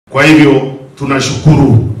Kwa hivyo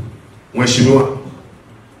tunashukuru Mheshimiwa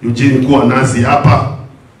Eugene kuwa nasi hapa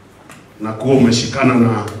na kuwa umeshikana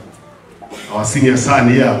na awasinia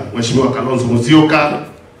sana ya Mheshimiwa Kalonzo Musyoka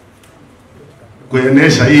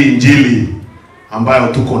kuenesha hii injili ambayo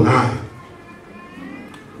tuko nayo.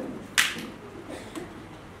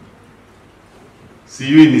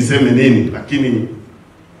 Sijui niseme nini, lakini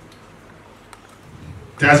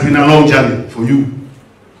it has been a long journey for you.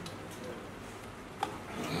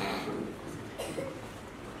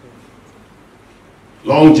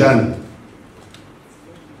 Long journey.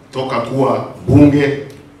 Toka kuwa bunge,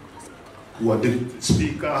 kuwa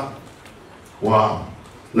speaker wa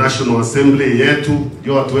National Assembly yetu.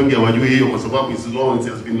 Ndio watu wengi hawajui hiyo kwa sababu it's long, it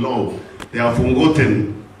has been long. They have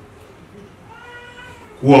forgotten.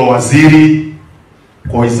 Kuwa waziri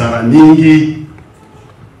kwa wizara nyingi.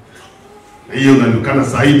 Hiyo inajulikana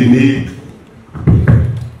zaidi ni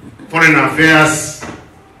Foreign Affairs,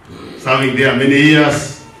 serving there many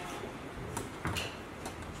years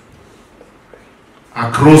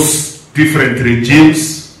across different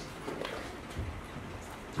regimes,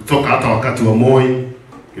 kutoka hata wakati wa Moi,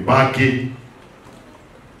 Kibaki,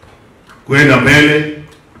 kwenda mbele.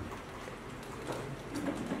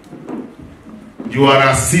 You are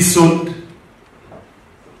a seasoned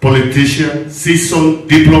politician, seasoned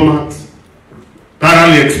diplomat,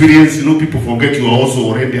 thoroughly experienced. You know, people forget you are also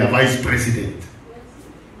already a vice president.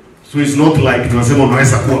 So it's not like tunasema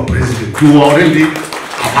unaweza kuwa president. You are already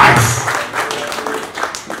a vice.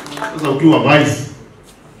 Sasa ukiwa vice,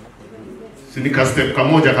 sinika step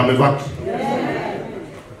kamoja kamebaki.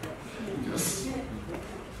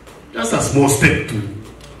 Just a small step to.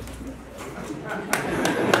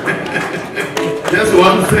 Just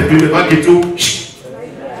one step imebaki tu.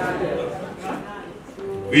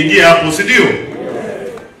 Ingia hapo, si ndio?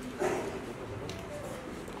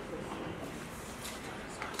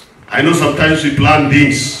 I know sometimes we plan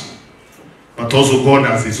things, but also God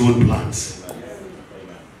has his own plans.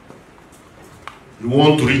 You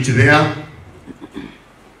want to reach there,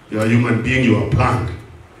 you are a human being, you are planned.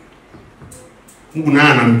 Mungu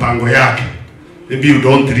na mpango yake. Maybe you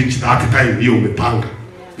don't reach that time hiyo umepanga.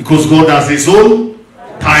 Because God has his own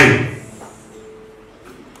time.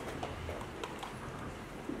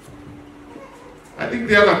 I think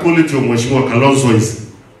the other quality of Mheshimiwa Kalonzo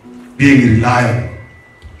is being reliable.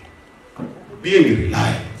 Being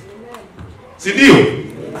reliable. Sindio?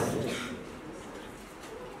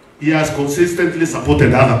 He has consistently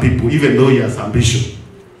supported other people, even though he has ambition.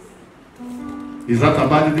 Is that a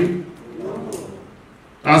bad thing?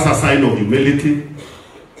 That's a sign of humility.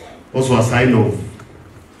 Also a sign of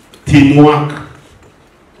teamwork.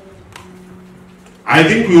 I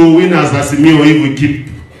think we will win as Azimio if we keep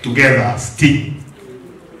together as team.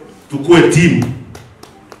 Tukue team.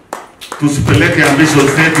 Tusipeleke ambition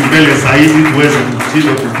zetu mbele zaidi tuweze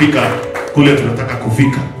kushindwa kufika kule tunataka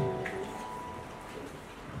kufika.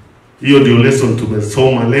 Hiyo ndio lesson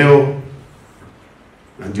tumesoma leo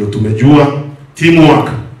na ndio tumejua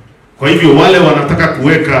teamwork. Kwa hivyo wale wanataka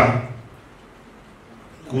kuweka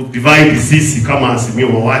divide sisi kama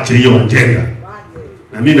Azimio waache hiyo agenda.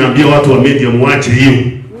 Na mimi naambia watu wa media muache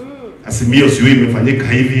hiyo. Azimio sio imefanyika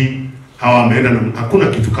hivi, hawa wameenda na hakuna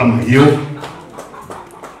kitu kama hiyo.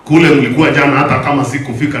 Kule mlikuwa jana, hata kama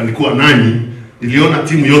sikufika nilikuwa nanyi, niliona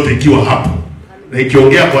timu yote ikiwa hapo na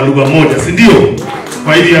ikiongea kwa lugha moja, si ndio?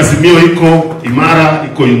 Kwa hivyo Azimio iko imara,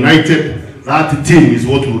 iko united. That team is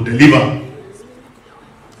what will deliver.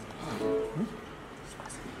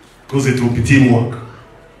 Because it will be teamwork.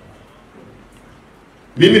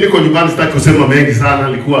 Mimi niko nyumbani, sitaki kusema mengi sana.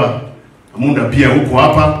 Nilikuwa muda pia huko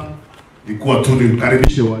hapa, nilikuwa tu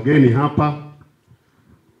nikaribishe wageni hapa,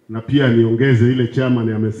 na pia niongeze ile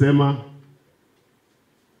chairman amesema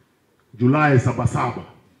Julai 7.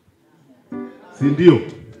 Si ndio?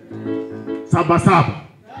 7.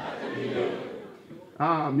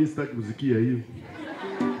 Mimi sitaki kusikia hiyo.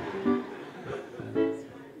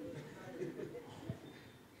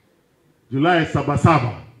 Julai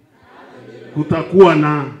 7 kutakuwa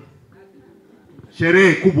na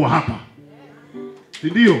sherehe kubwa hapa. Si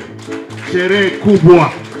ndio? Sherehe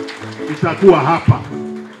kubwa itakuwa hapa.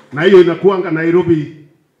 Na hiyo inakuanga Nairobi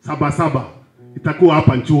 7. Itakuwa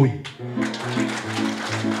hapa Nchui.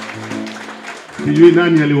 Sijui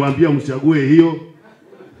nani aliwaambia mchague hiyo.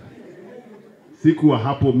 Sikuwa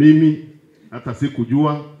hapo mimi, hata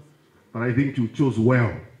sikujua, but I think you chose well.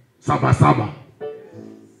 7.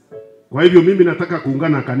 Kwa hivyo mimi nataka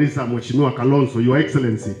kuungana na kanisa, Mheshimiwa Kalonzo, Your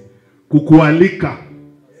Excellency, kukualika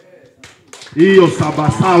hiyo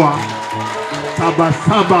 7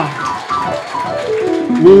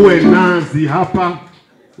 uwe nazi hapa,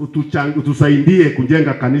 utusaidie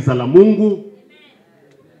kujenga kanisa la Mungu.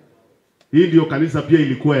 Hii ndio kanisa pia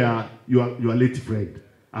ilikuwa ya your late friend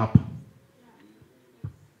hapa.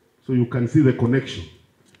 So you can see the connection.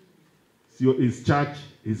 So his church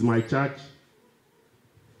is my church.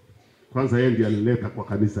 Kwanza yeye ndiye alileta kwa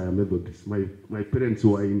kanisa ya Methodist. My parents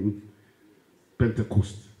were in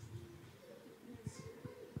Pentecost.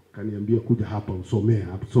 Kaniambia kuja hapa usomee,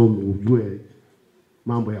 usome ujue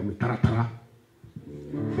mambo ya mtaratara.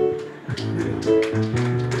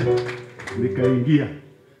 Nikaingia.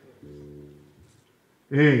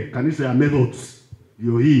 Kanisa ya Methodist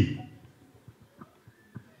ndio hii.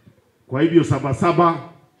 Kwa hivyo Sabasaba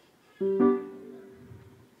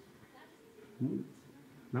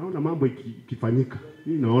naona mambo ikifanyika.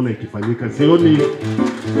 Hii naona ikifanyika. Sioni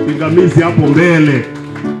pingamizi hapo mbele.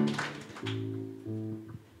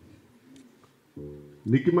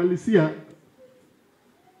 Nikimalizia,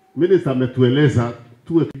 minister ametueleza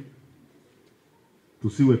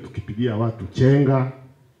tusiwe tukipigia watu chenga,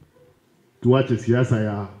 tuache siasa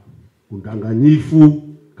ya udanganyifu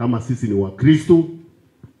kama sisi ni Wakristo.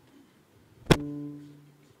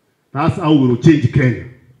 That's how we will change Kenya.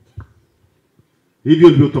 Hivyo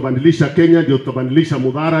ndio tutabadilisha Kenya, ndio tutabadilisha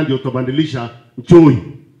Mudhara, ndio tutabadilisha Nchoi.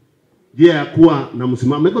 Ya kuwa na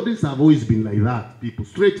msimamo. Methodists have always been like that, people,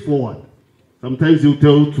 straightforward. Sometimes you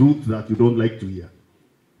tell truth that you don't like to hear.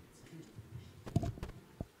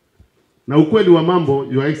 Na ukweli wa mambo,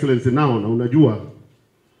 Your Excellency, nao na unajua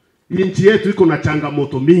nchi yetu iko na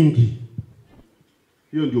changamoto mingi.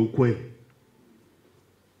 Hiyo ndio ukweli.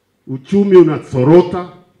 Uchumi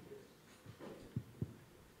unasorota.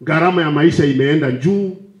 Gharama ya maisha imeenda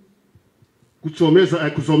juu.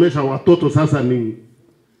 Kusomesha watoto sasa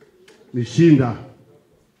ni shinda.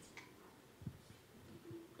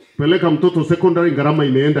 Peleka mtoto secondary, gharama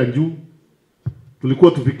imeenda juu.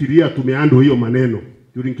 Tulikuwa tufikiria tumeando hiyo maneno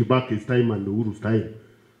during Kibaki's time and Uhuru's time.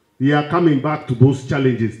 We are coming back to those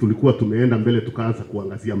challenges. Tulikuwa tumeenda mbele tukaanza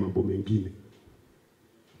kuangazia mambo mengine.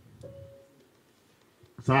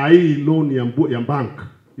 Saa hii loan ya bank,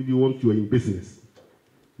 if you want, you are in business.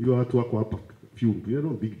 You have to work up few, you are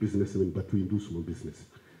not big businessmen, but we do small business.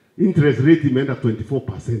 Interest rate imeenda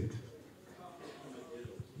 24%.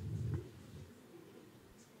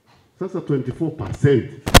 Sasa 24%.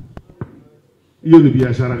 Hiyo ni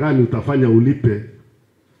biashara gani utafanya ulipe?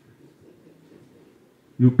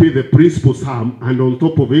 You pay the principal sum and on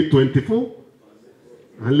top of it 24,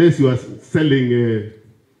 unless you are selling,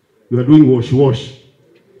 you are doing wash.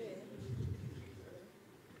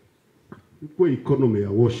 Equal economy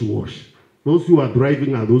are wash. Those who are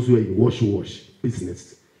driving are those who are in wash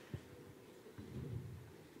business.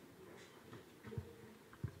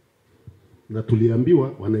 Na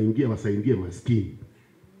tuliambiwa wanaingia wasaidie maskini.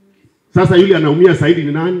 Sasa yule anaumia zaidi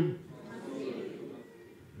ni nani?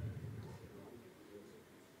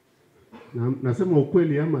 Nasema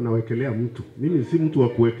ukweli ama nawekelea mtu? Mimi si mtu wa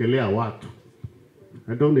kuwekelea watu.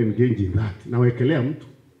 I don't engage in that. Nawekelea mtu.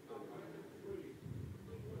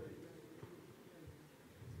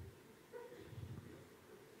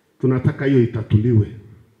 Tunataka hiyo itatuliwe.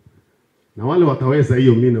 Na wale wataweza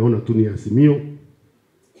hiyo, mimi naona tu ni Azimio.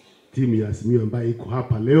 Timu ya Azimio ambayo iko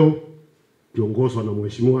hapa leo kiongozwa na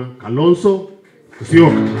Mheshimiwa Kalonzo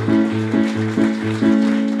Musyoka.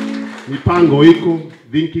 Mipango iko,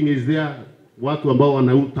 thinking is there, watu ambao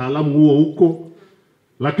wana utaalamu huo huko.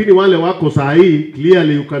 Lakini wale wako saa hii,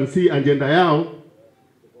 clearly you can see agenda yao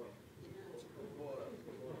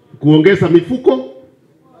kuongeza mifuko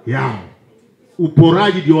yao.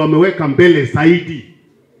 Uporaji ndio wameweka mbele zaidi.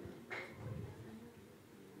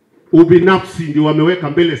 Ubinafsi ndio wameweka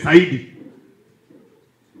mbele zaidi.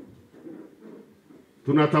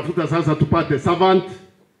 Tunatafuta sasa tupate servant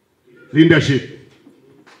leadership.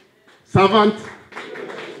 Servant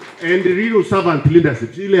and real servant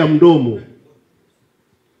leadership. Ile ya mdomo.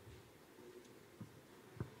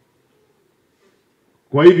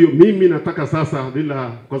 Kwa hivyo mimi nataka sasa,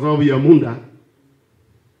 bila kwa sababu ya muda,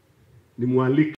 ni mwalike